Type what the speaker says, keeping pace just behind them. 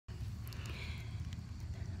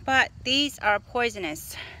but these are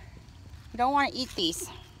poisonous. You don't want to eat these.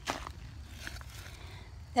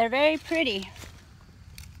 They're very pretty.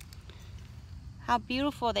 How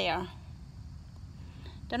beautiful they are.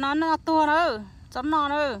 Cho nó to đâu, chấm nó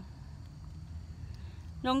đâu.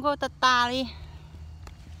 Don't go to tali.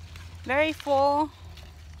 Very full,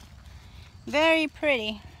 very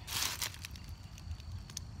pretty,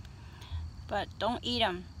 but don't eat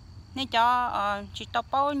them. Nếu cho chỉ tao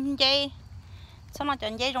bao dây, sao nó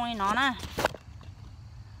chọn dây trong nó nè,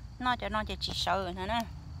 nó chỉ sợ nữa nè.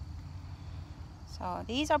 So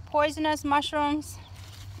these are poisonous mushrooms.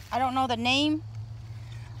 I don't know the name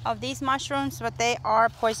of these mushrooms, but they are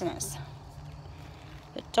poisonous.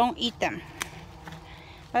 But don't eat them.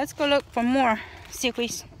 Let's go look for more. See if we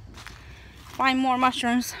find more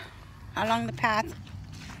mushrooms along the path.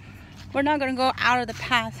 We're not gonna go out of the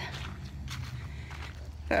path,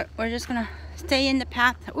 but we're just gonna stay in the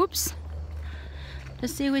path. Oops. To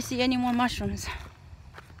see if we see any more mushrooms.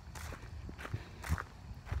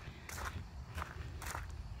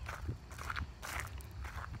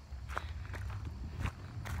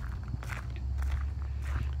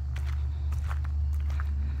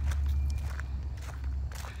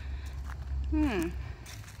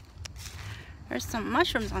 There's some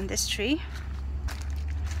mushrooms on this tree.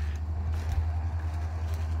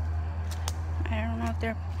 I don't know if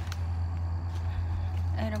they're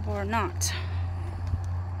edible or not.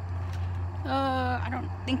 I don't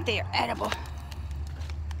think they are edible.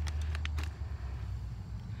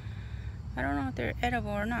 I don't know if they're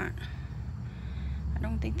edible or not. I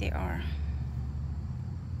don't think they are.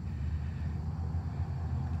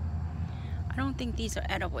 I don't think these are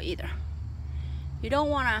edible either. You don't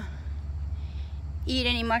want to eat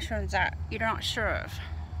any mushrooms that you're not sure of.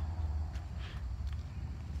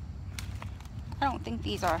 I don't think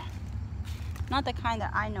these are, not the kind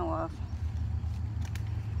that I know of.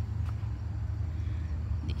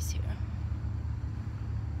 These here.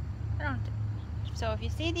 I don't think. So if you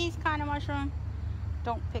see these kind of mushroom,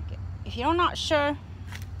 don't pick it. If you're not sure,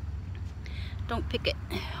 don't pick it.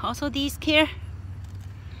 Also these here,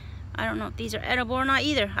 I don't know if these are edible or not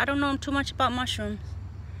either. I don't know too much about mushrooms.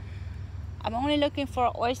 I'm only looking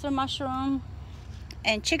for oyster mushroom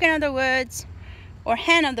and chicken of the woods or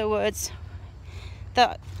hen of the woods.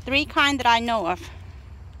 The three kinds that I know of.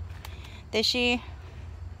 The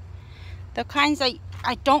kinds that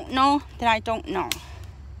I don't know that I don't know.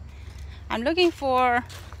 I'm looking for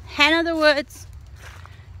hen of the woods,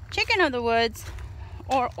 chicken of the woods,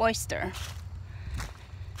 or oyster.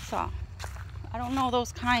 So I don't know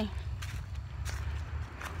those kinds.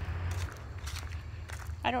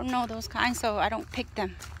 I don't know those kinds, so I don't pick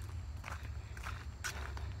them.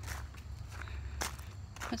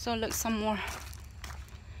 Let's go look some more.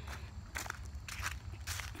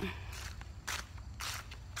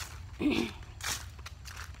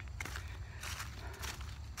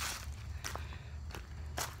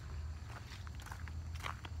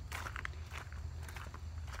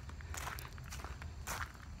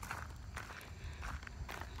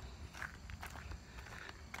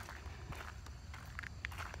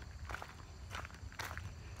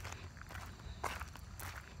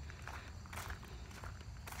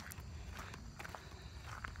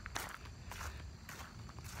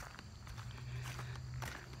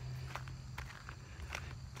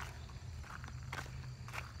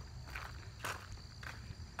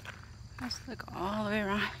 Let's look all the way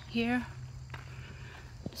around here.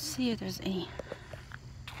 See if there's any.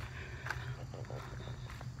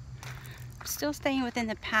 Still staying within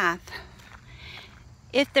the path.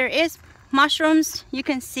 If there is mushrooms, you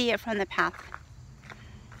can see it from the path.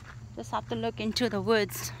 Just have to look into the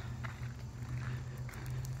woods.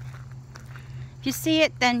 If you see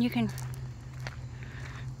it, then you can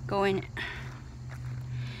go in it.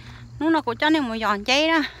 Lúc nào cũng cho nên một giòn dây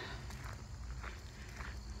đó.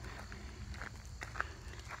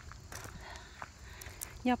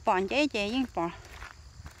 Giờ bỏ dây dây nhưng bỏ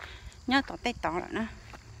nhớ tỏ tay tỏ lại nữa.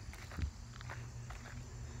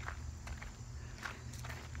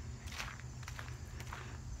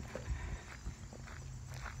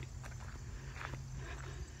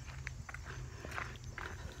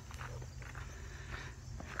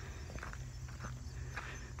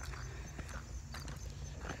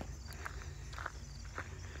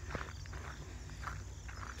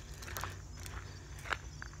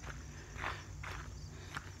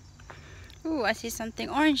 Ooh, I see something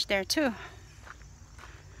orange there too.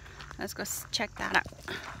 Let's go check that out.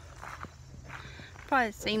 Probably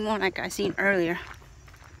the same one like I seen earlier.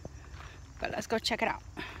 But let's go check it out.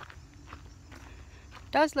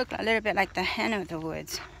 Does look a little bit like the hen of the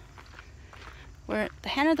woods, where the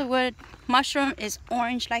hand of the wood mushroom is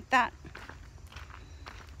orange like that.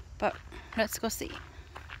 But let's go see.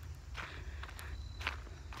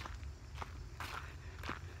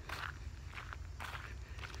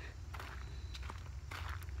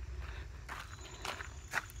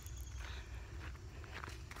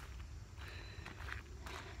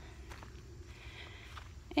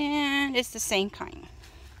 And it's the same kind.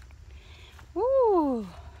 Ooh,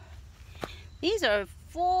 these are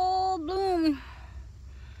full bloom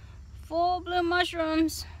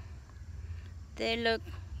mushrooms. They look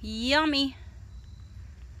yummy,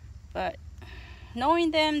 but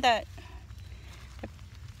knowing them that the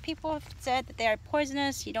people have said that they are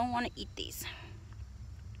poisonous, you don't want to eat these.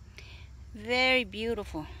 Very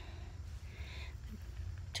beautiful,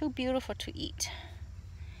 too beautiful to eat,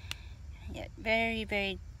 yet very,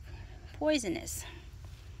 very poisonous.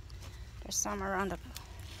 There's some around the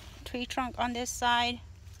tree trunk on this side,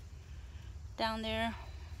 down there,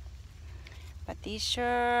 but these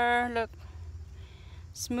sure look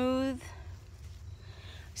smooth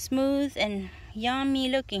and yummy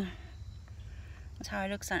looking. That's how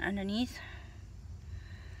it looks on underneath.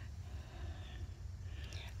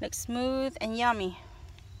 Looks smooth and yummy.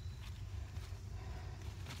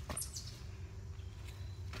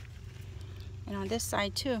 And on this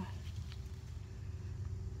side too.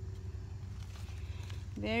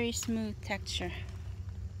 Very smooth texture.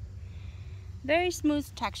 Very smooth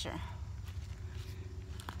texture.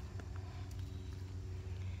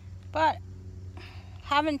 But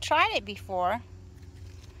haven't tried it before.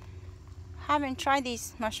 Haven't tried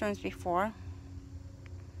these mushrooms before.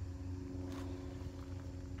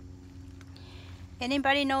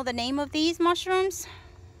 Anybody know the name of these mushrooms?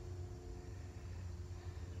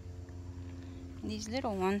 These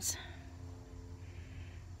little ones.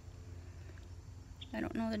 I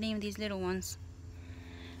don't know the name of these little ones.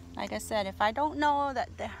 Like I said, if I don't know that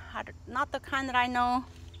they're not the kind that I know,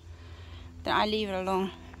 then I leave it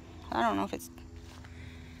alone. I don't know if it's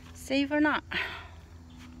safe or not.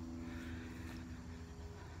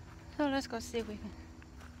 So let's go see if we can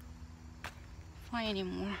find any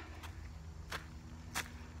more.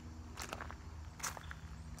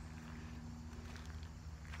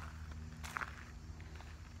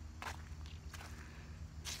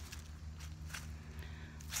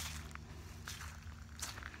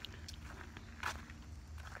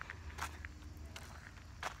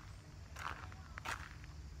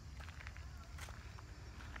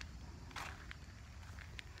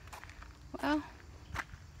 Well,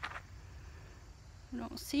 I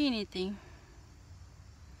don't see anything.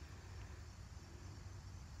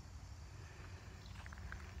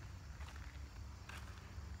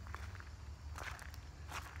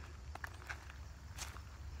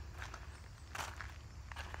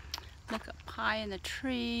 Look up high in the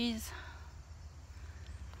trees.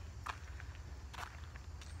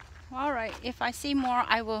 All right, if I see more,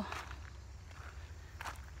 I will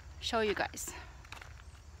show you guys.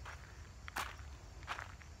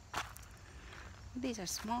 These are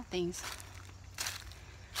small things.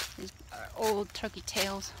 These are old turkey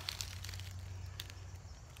tails.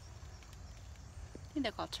 I think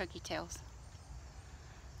they're called turkey tails.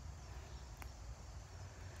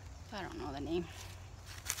 I don't know the name.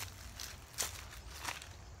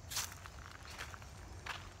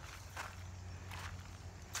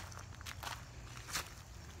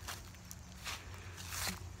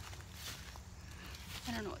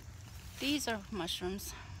 I don't know. These are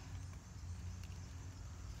mushrooms.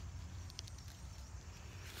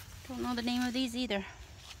 Don't know the name of these either.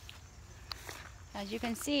 As you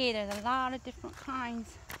can see, there's a lot of different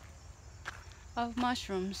kinds of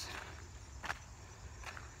mushrooms.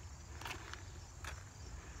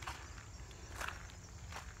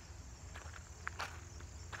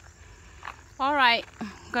 All right, I'm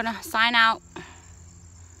gonna sign out.